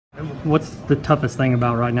What's the toughest thing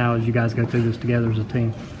about right now as you guys go through this together as a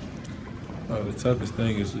team? The toughest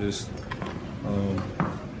thing is just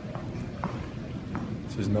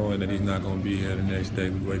knowing that he's not going to be here the next day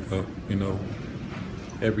we wake up. You know,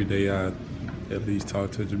 every day I at least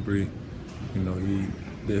talk to Jibri. You know, he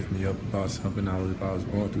lift me up about something. If I was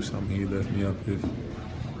going through something, he lift me up. If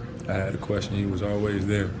I had a question, he was always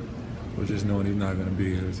there. But just knowing he's not going to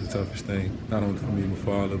be here is the toughest thing, not only for me, but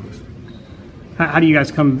for all of us. How do you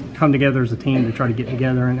guys come together as a team to try to get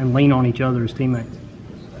together and lean on each other as teammates?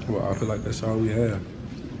 Well, I feel like that's all we have.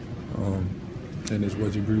 And it's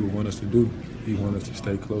what Jibri would want us to do. He wants us to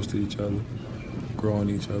stay close to each other, grow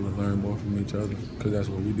on each other, learn more from each other, because that's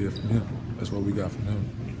what we did from him. That's what we got from him.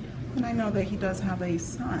 And I know that he does have a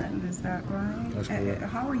son, is that right? That's correct.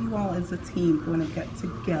 How are you all as a team going to get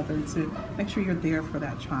together to make sure you're there for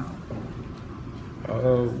that child?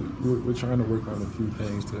 We're trying to work on a few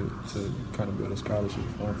things to kind of build a scholarship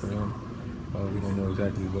fund for him. We don't know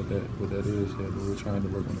exactly what that is yet, but we're trying to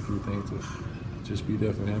work on a few things to just be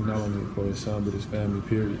there for him, not only for his son, but his family,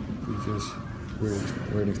 period.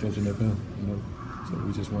 We're an extension of him, you know, so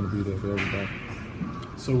we just want to be there for everybody.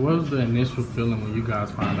 So what was the initial feeling when you guys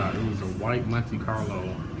found out it was a white Monte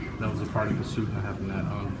Carlo that was a part of the shooting that happened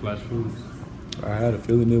at Flash Foods? I had a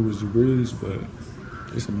feeling it was Jibri's, but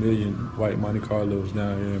it's a million white Monte Carlos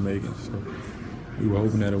down here in Macon, so we were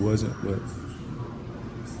hoping that it wasn't, but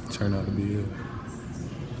it turned out to be it.